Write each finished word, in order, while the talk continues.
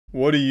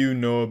What do you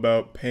know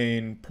about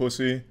pain,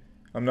 pussy?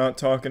 I'm not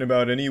talking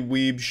about any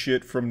weeb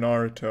shit from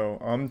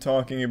Naruto. I'm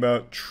talking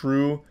about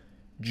true,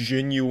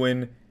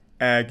 genuine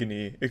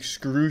agony,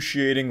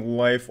 excruciating,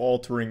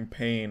 life-altering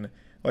pain,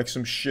 like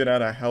some shit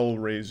out of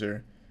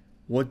Hellraiser.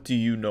 What do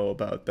you know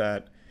about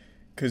that?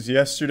 Cause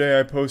yesterday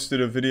I posted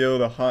a video,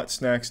 the Hot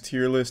Snacks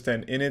tier list,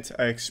 and in it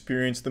I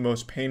experienced the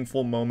most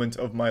painful moment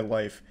of my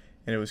life,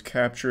 and it was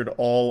captured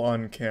all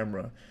on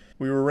camera.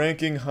 We were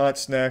ranking hot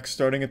snacks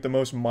starting at the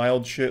most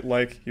mild shit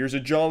like, here's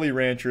a Jolly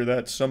Rancher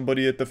that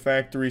somebody at the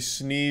factory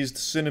sneezed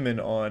cinnamon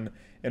on,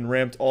 and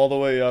ramped all the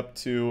way up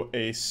to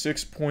a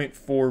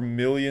 6.4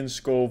 million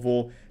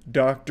Scoville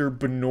Dr.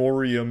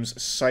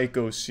 Benorium's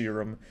Psycho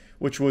Serum,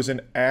 which was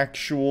an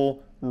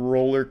actual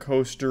roller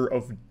coaster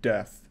of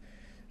death.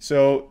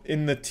 So,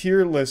 in the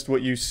tier list,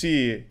 what you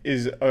see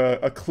is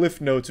a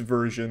Cliff Notes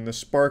version, the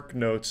Spark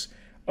Notes,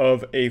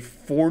 of a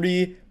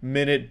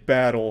 40-minute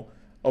battle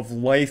of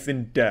life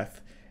and death.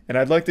 And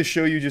I'd like to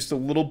show you just a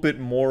little bit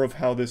more of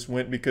how this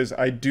went, because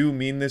I do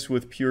mean this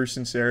with pure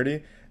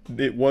sincerity.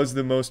 It was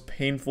the most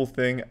painful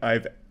thing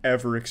I've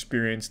ever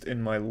experienced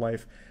in my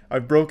life.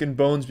 I've broken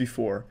bones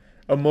before.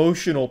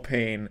 Emotional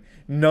pain.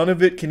 None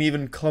of it can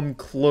even come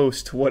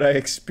close to what I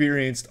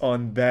experienced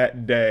on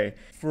that day.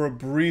 For a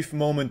brief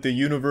moment, the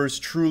universe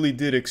truly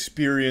did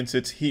experience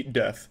its heat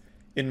death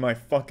in my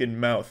fucking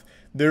mouth.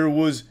 There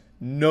was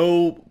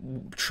no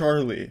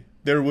Charlie.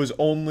 There was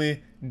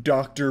only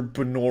Dr.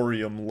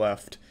 Benorium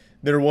left.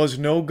 There was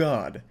no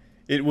God.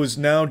 It was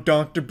now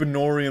Dr.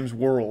 Benorium's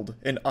world,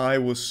 and I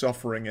was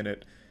suffering in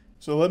it.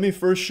 So let me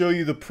first show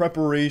you the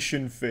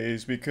preparation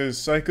phase, because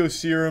Psycho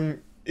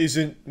Serum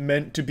isn't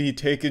meant to be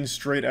taken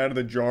straight out of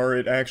the jar.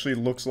 It actually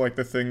looks like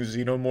the thing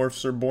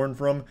xenomorphs are born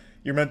from.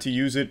 You're meant to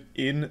use it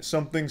in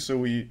something, so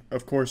we,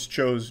 of course,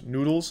 chose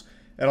noodles.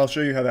 And I'll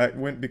show you how that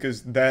went,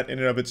 because that in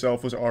and of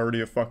itself was already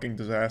a fucking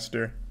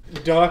disaster.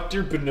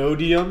 Dr.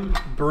 Benodium,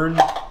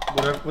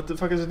 what the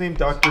fuck is his name?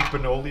 Dr.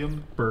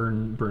 Benolium?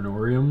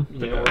 Bernorium?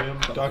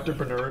 Benorium? Dr.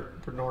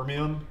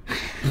 Benormium?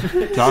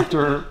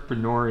 Dr.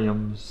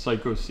 Benorium's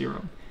Psycho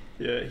Serum.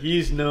 Yeah,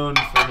 he's known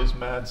for his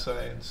mad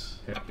science.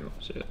 Yeah, you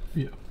want to see it?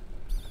 Yeah.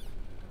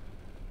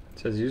 It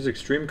says use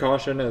extreme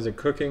caution as a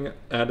cooking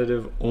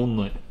additive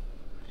only.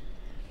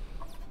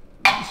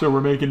 So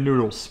we're making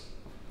noodles.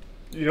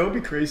 You know what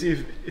would be crazy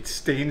if it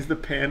stains the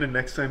pan and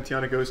next time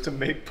Tiana goes to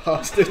make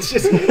pasta, it's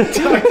just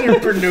Dr.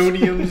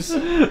 Benonium's...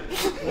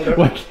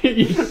 Why can't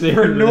you say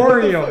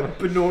Benorium?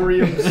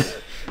 Benorium's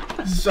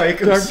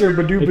Psycho Dr.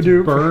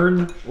 Badoo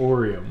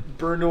Bernorium.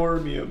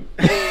 Bernorium.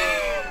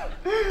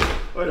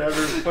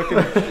 Whatever, fucking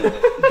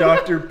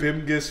Dr.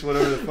 Bimgus,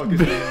 whatever the fuck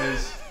his name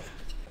is.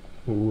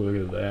 Ooh, look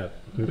at that.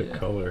 Look at the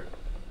color.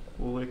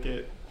 We'll lick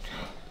it.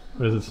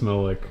 What does it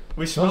smell like?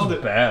 We smelled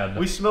it. Bad.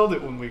 We smelled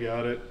it when we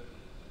got it.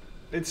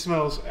 It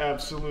smells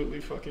absolutely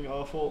fucking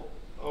awful.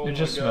 Oh it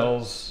just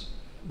smells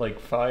like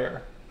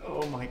fire.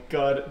 Oh my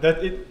god.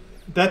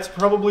 That's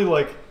probably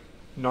like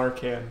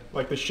Narcan.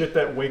 Like the shit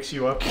that wakes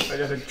you up. I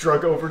got a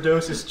drug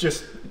overdose. It's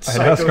just I'd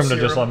ask him to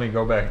just let me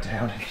go back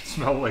down and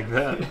smell like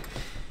that.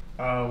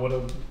 What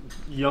a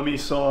yummy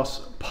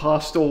sauce.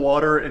 Pasta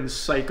water and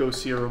Psycho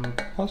Serum.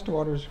 Pasta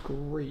water's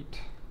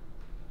great.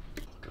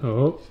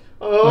 I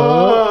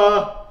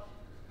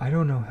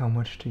don't know how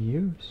much to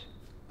use.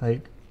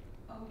 Like,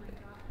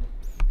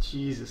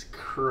 Jesus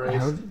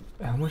Christ.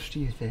 How much do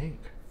you think?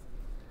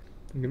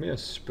 Give me a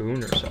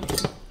spoon or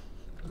something.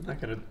 I'm not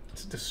gonna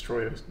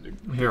destroy it.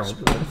 Here,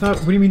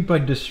 what do you mean by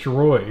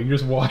destroy? You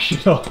just wash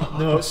it off.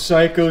 No,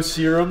 Psycho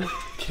Serum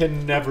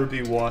can never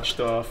be washed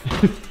off.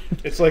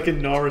 It's like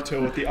in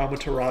Naruto with the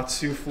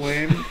Amaterasu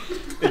flame.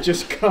 It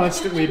just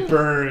constantly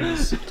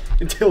burns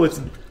until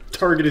its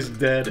target is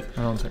dead.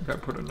 I don't think I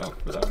put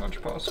enough for that much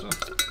pasta.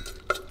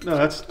 No,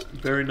 that's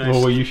very nice.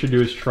 Well, what you should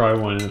do is try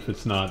one, and if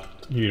it's not,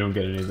 you don't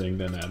get anything,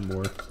 then add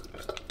more.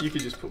 You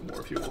could just put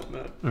more if you want,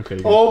 Matt.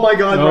 Okay. Oh my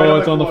god, no, right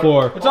it's on the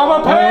floor. It's on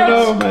my pants!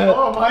 Oh, no, Matt.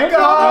 Oh my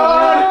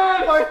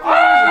god! My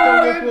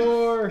pants It's on the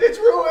floor. It's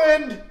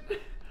ruined!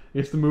 He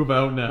has to move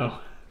out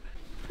now.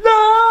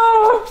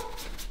 No!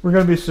 We're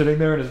gonna be sitting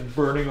there and it's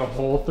burning a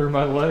hole through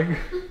my leg.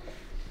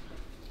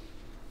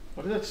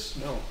 What did that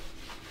smell?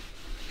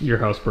 Your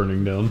house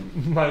burning down.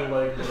 My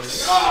leg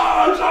burns.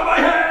 Oh, it's on my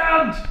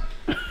hand!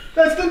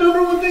 That's the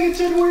number one thing it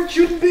said where it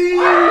shouldn't be!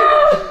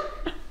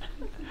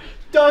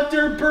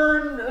 Dr.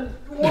 Burn...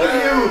 what are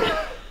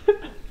you?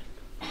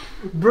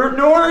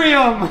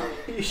 Bernorium!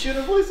 You should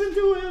have listened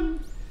to him.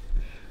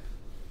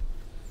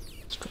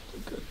 It's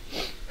probably good.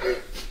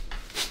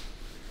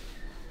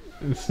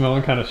 It's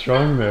smelling kind of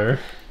strong there.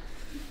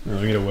 Oh,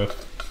 let me get a whiff.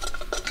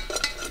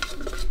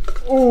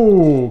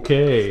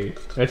 Okay.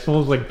 That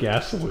smells like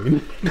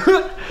gasoline.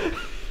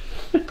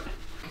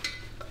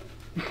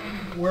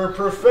 We're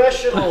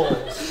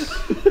professionals.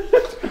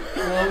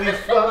 We'll be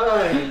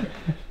fine.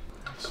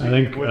 I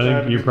think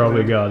you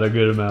probably got a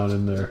good amount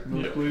in there.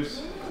 Milk,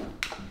 please.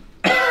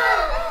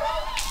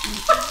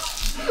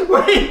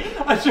 Wait!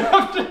 I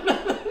dropped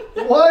another.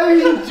 Why are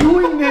you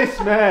doing this,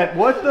 Matt?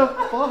 What the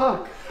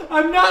fuck?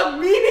 I'm not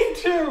meaning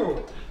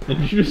to! Did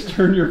you just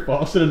turn your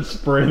faucet and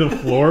spray the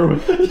floor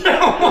with it?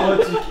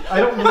 I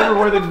don't remember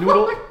where the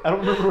noodle. I don't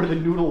remember where the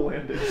noodle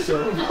landed.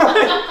 So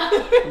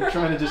I'm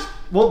trying to just.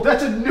 Well,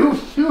 that's a new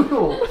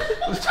noodle.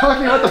 I was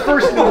talking about the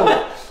first noodle.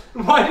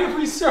 Why did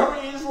we so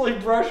easily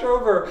brush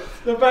over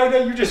the fact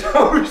that you just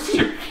hosed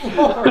your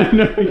floor? I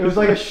know. It was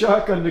like a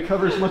shotgun to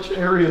cover as much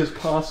area as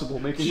possible,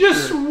 making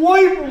Just sure.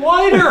 wipe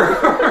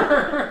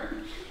wider.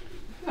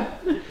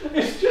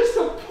 It's just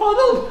a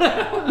puddle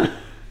now.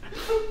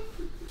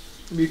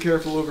 Be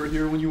careful over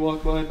here when you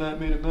walk by. Matt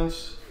made a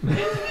mess.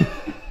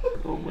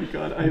 Oh my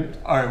god!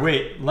 All right,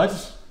 wait.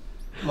 Let's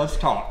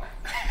talk.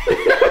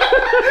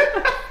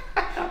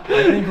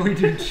 I think we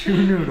did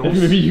 2 noodles.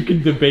 Maybe you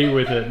can debate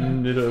with it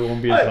and it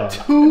won't be as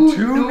hot. two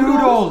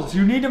noodles.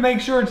 You need to make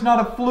sure it's not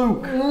a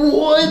fluke.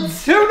 What?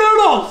 2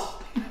 noodles.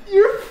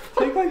 You're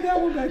Take like that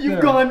one back there.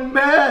 You've gone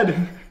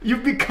mad.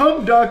 You've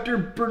become Dr.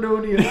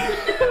 Bernonian.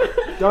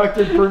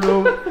 Dr.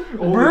 Burnorium.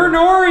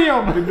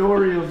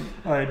 Bernorium.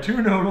 All right, 2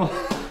 noodles.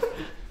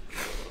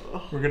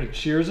 We're gonna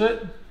cheers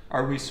it.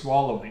 Are we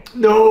swallowing?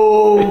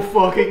 No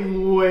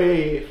fucking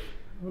way.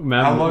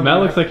 Matt long Matt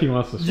do looks I- like he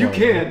wants to swallow. You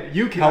can.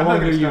 You can. How I'm not long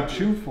gonna do you stop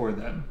chew for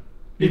then?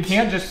 You It's-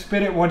 can't just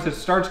spit it once it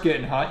starts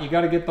getting hot. You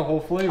got to get the whole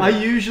flavor. I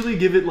usually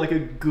give it like a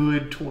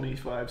good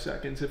 25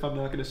 seconds if I'm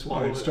not gonna All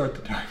swallow right, it. start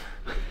the timer.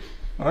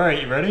 All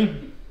right, you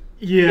ready?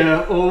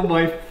 Yeah. Oh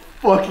my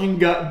fucking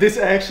god. This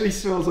actually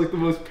smells like the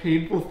most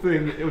painful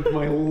thing of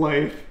my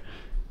life.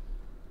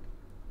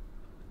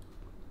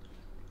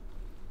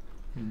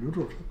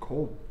 Noodles are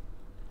cold.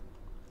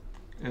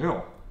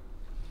 Ew.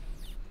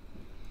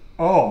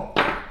 Oh.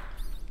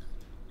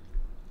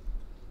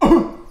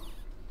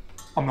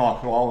 I'm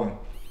not swallowing.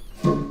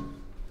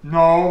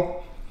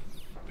 No.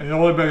 It's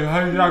only been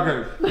 10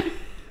 seconds.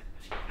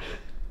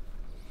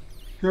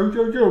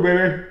 Go,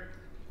 baby.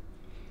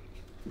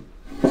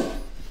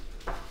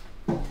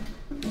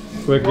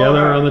 Quick,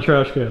 gather around the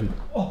trash can.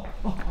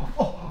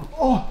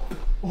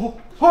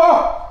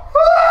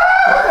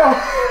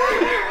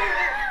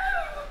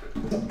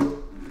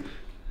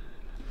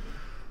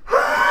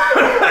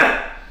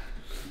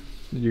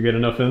 Did you get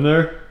enough in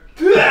there?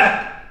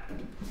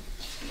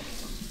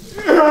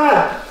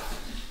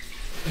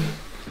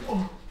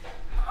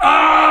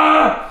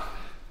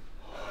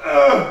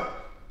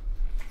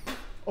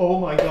 Oh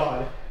my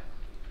god.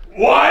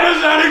 Why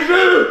does that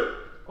exist?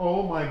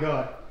 Oh my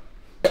god.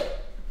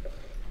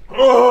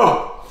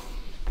 Oh.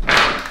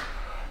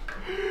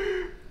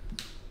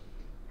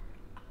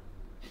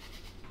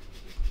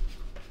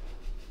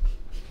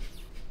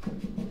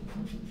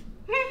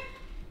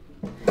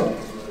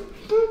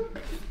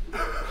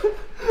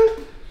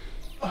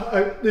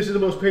 This is the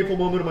most painful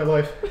moment of my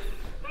life.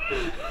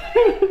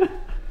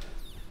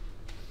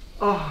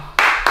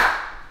 Fuck!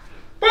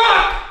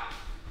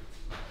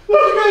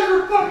 Those guys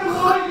were fucking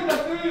lying in the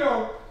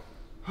video.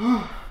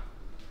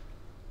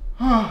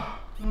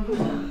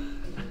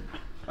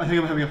 I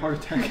think I'm having a heart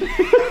attack.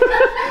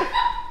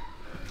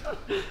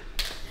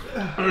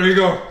 There you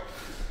go.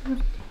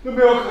 The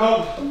milk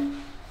comes.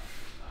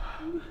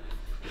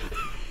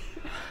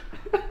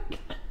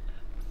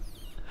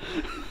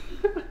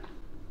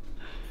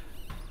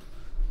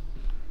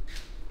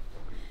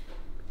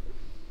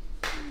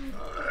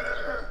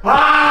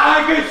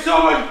 I get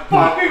so much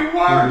fucking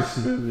worse.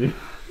 Busy.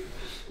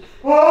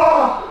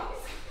 Oh!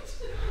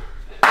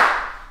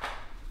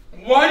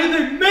 Why did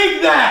they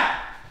make that?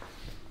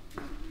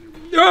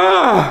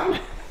 Ah!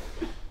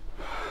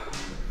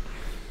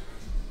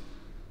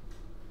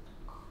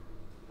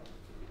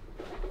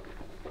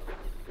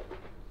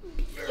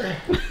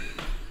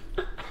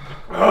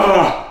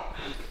 Ah!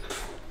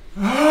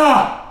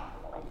 Ah!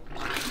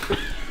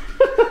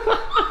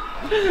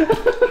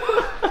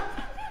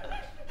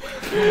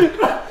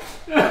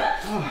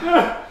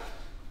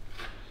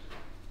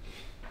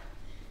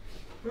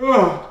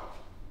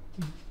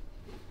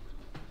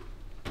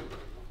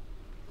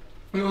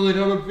 The only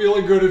time I'm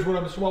feeling good is when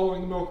I'm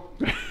swallowing the milk.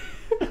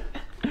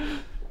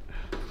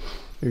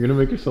 You're gonna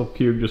make yourself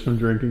puke just from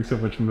drinking so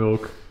much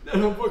milk. I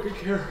don't fucking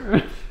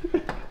care.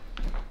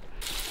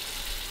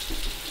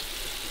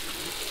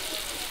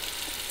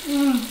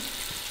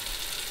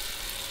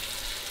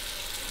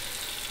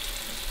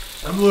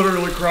 I'm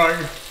literally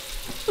crying.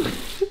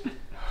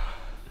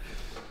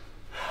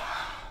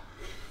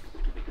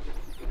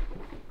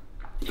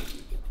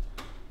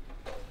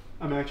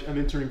 I'm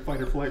entering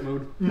fight or flight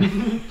mode.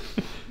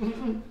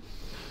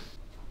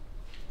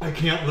 I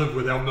can't live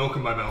without milk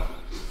in my mouth.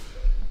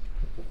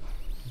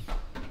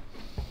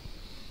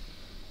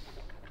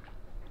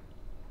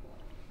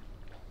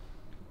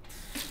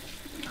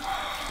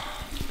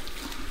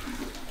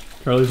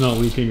 Charlie's not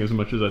leaking as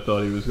much as I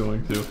thought he was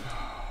going to.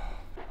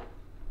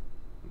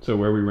 So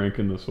where are we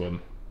ranking this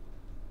one?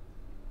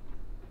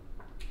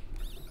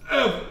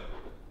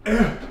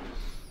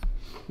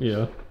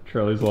 Yeah,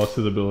 Charlie's lost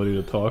his ability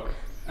to talk.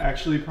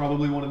 Actually,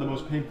 probably one of the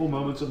most painful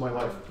moments of my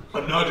life.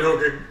 I'm not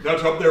joking.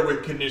 That's up there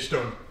with kidney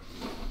stone.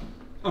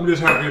 I'm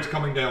just happy it's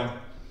coming down.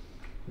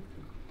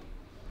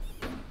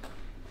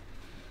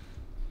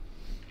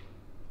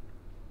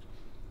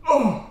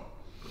 Oh!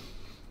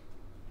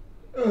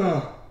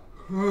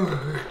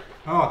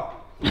 Ah.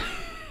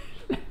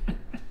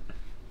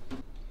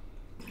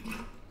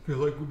 Feel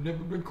like we've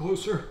never been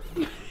closer.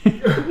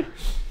 It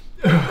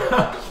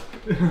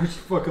hurts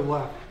to fucking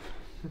laugh.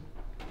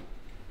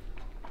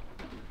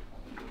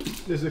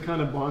 This is the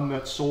kind of bond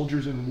that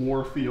soldiers in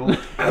war feel.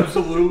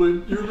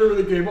 Absolutely. You remember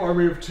the game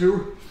Army of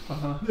Two?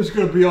 Uh-huh. It's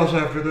gonna be us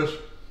after this.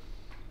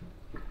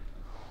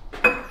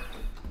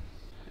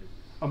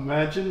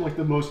 Imagine like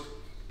the most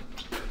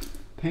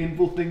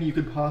painful thing you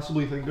could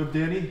possibly think of,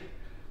 Danny,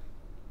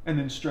 and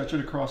then stretch it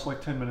across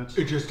like 10 minutes.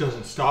 It just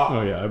doesn't stop.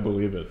 Oh yeah, I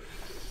believe it.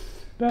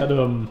 That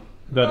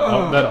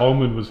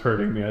almond was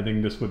hurting me. I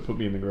think this would put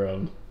me in the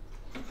ground.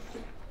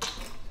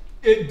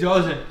 It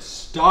doesn't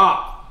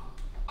stop.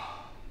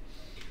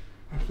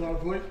 I've thought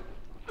of like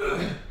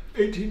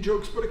 18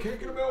 jokes, but I can't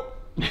get them out.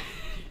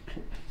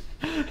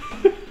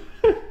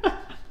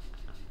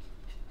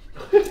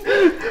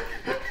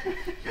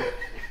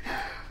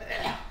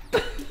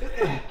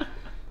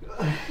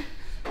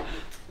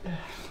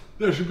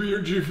 That should be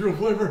your G Fuel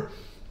flavor.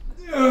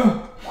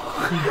 Yeah.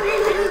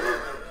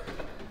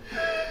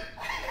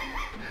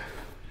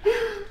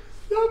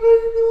 Stop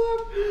making me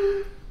laugh.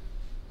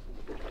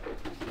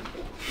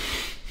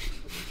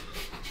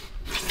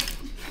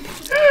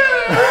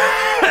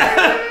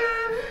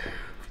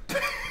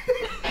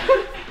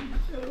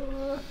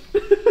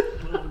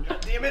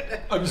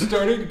 I'm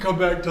starting to come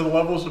back to the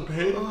levels of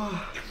pain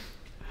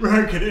where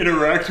I can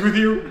interact with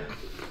you.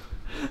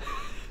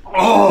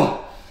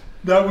 Oh,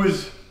 that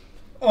was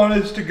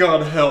honest to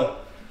God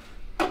hell.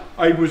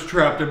 I was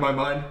trapped in my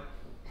mind.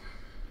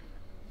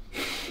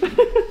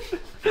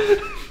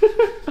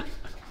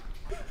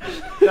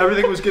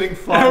 Everything was getting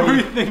foggy.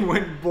 Everything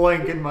went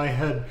blank in my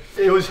head.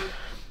 It was.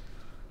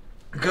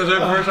 Because at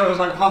first I was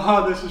like,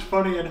 haha, this is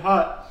funny and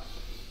hot.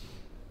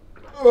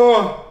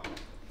 Oh,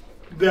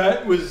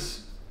 that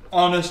was,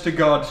 honest to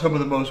God, some of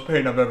the most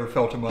pain I've ever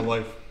felt in my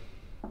life.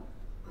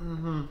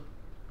 Mm-hmm.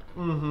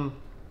 Mm-hmm.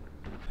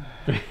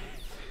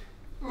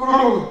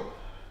 Oh.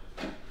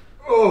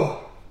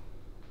 Oh.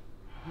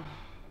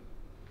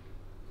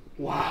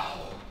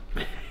 Wow.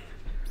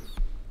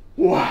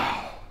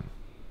 Wow.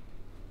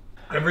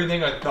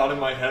 Everything I thought in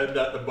my head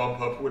that the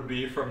bump up would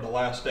be from the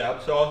last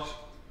dab sauce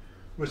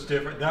was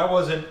different. That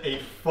wasn't a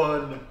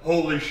fun,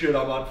 holy shit,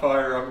 I'm on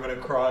fire, I'm gonna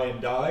cry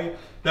and die.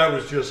 That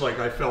was just like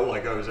I felt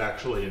like I was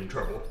actually in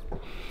trouble.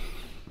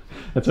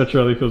 That's how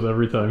Charlie feels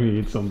every time he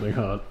eats something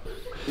hot.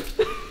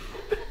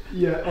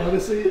 Yeah,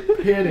 honestly,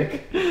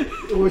 panic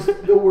was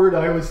the word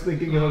I was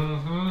thinking of.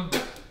 Mm-hmm.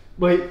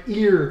 My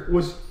ear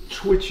was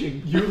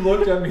twitching. You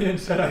looked at me and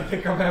said, I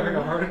think I'm having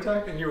a heart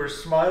attack, and you were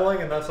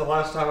smiling, and that's the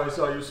last time I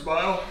saw you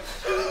smile.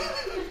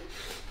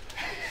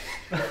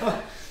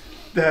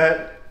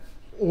 That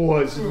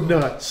was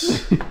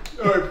nuts.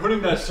 Alright,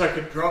 putting that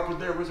second drop in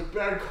there was a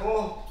bad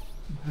call.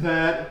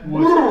 That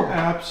was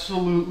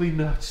absolutely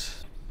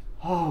nuts.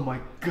 Oh my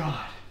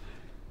God.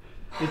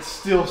 It's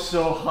still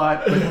so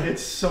hot, but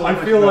it's so I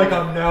much feel like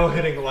better. I'm now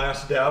hitting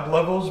last dab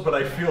levels, but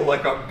I feel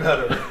like I'm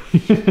better.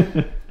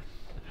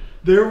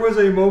 There was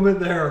a moment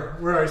there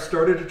where I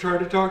started to try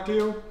to talk to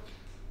you,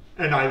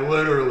 and I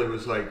literally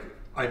was like,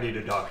 I need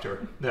a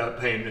doctor. That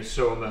pain is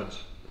so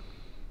immense.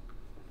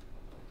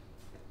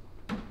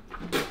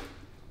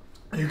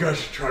 You guys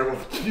should try one.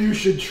 You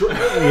should try.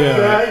 Yeah.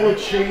 That will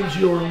change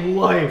your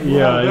life.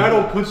 Yeah, Oh,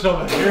 that'll put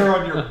some hair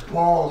on your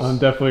balls. I'm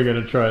definitely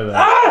gonna try that.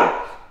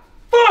 Ah!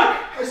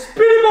 Fuck! I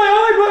spit in my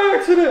eye by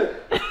accident!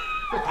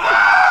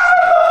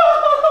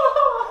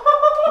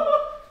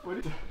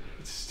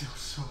 It's still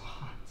so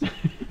hot.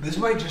 This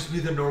might just be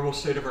the normal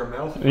state of our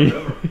mouth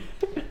forever.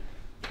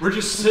 We're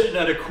just sitting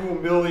at a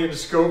cool million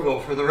Scoville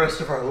for the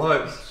rest of our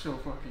lives. So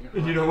fucking hot.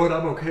 And you know what?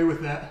 I'm okay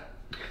with that.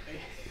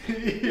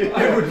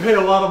 I would pay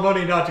a lot of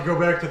money not to go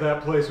back to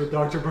that place with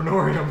Dr.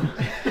 Brenorium.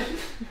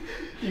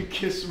 You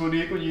kiss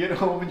Monique when you get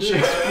home and she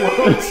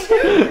explodes.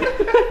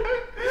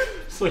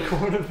 It's like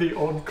one of the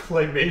old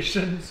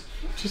claymations.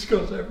 Just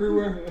goes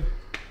everywhere.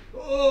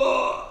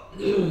 Oh.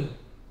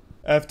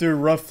 After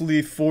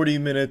roughly 40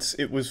 minutes,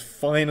 it was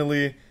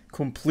finally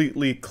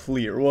completely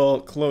clear.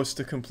 Well, close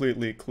to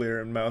completely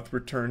clear, and mouth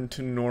returned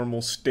to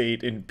normal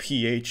state in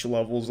pH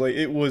levels. Like,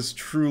 it was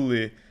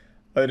truly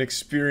an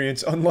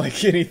experience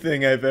unlike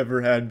anything I've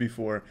ever had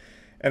before.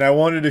 And I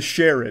wanted to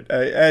share it,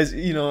 as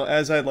you know,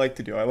 as I'd like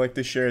to do. I like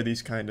to share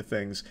these kind of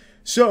things.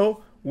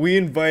 So, we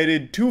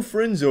invited 2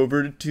 friends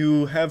over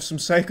to have some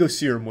Psycho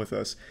Serum with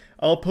us.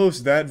 I'll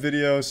post that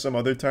video some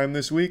other time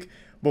this week,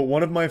 but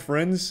one of my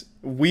friends,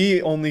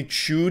 we only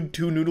chewed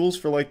 2 noodles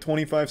for like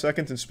 25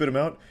 seconds and spit them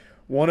out.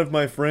 One of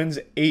my friends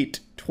ate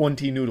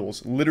 20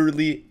 noodles,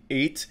 literally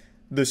ate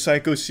the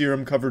Psycho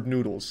Serum covered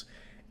noodles.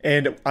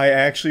 And I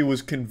actually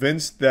was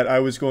convinced that I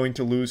was going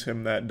to lose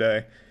him that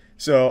day.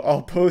 So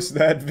I'll post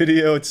that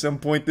video at some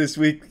point this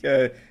week.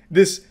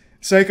 This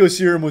Psycho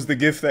Serum was the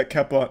gift that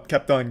kept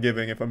on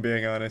giving, if I'm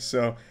being honest.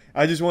 So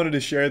I just wanted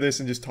to share this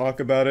and just talk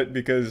about it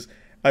because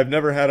I've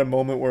never had a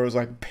moment where it was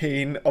like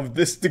pain of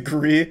this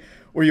degree,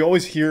 where you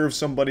always hear of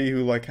somebody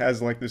who like has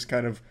like this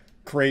kind of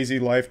crazy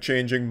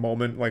life-changing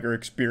moment, like, or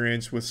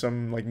experience with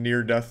some, like,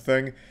 near-death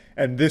thing,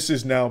 and this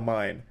is now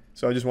mine.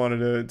 So I just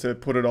wanted to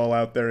put it all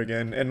out there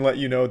again and let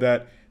you know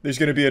that there's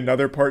going to be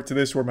another part to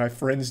this where my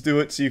friends do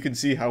it, so you can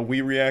see how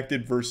we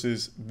reacted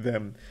versus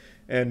them.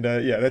 And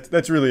yeah,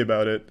 that's really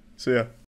about it. So yeah.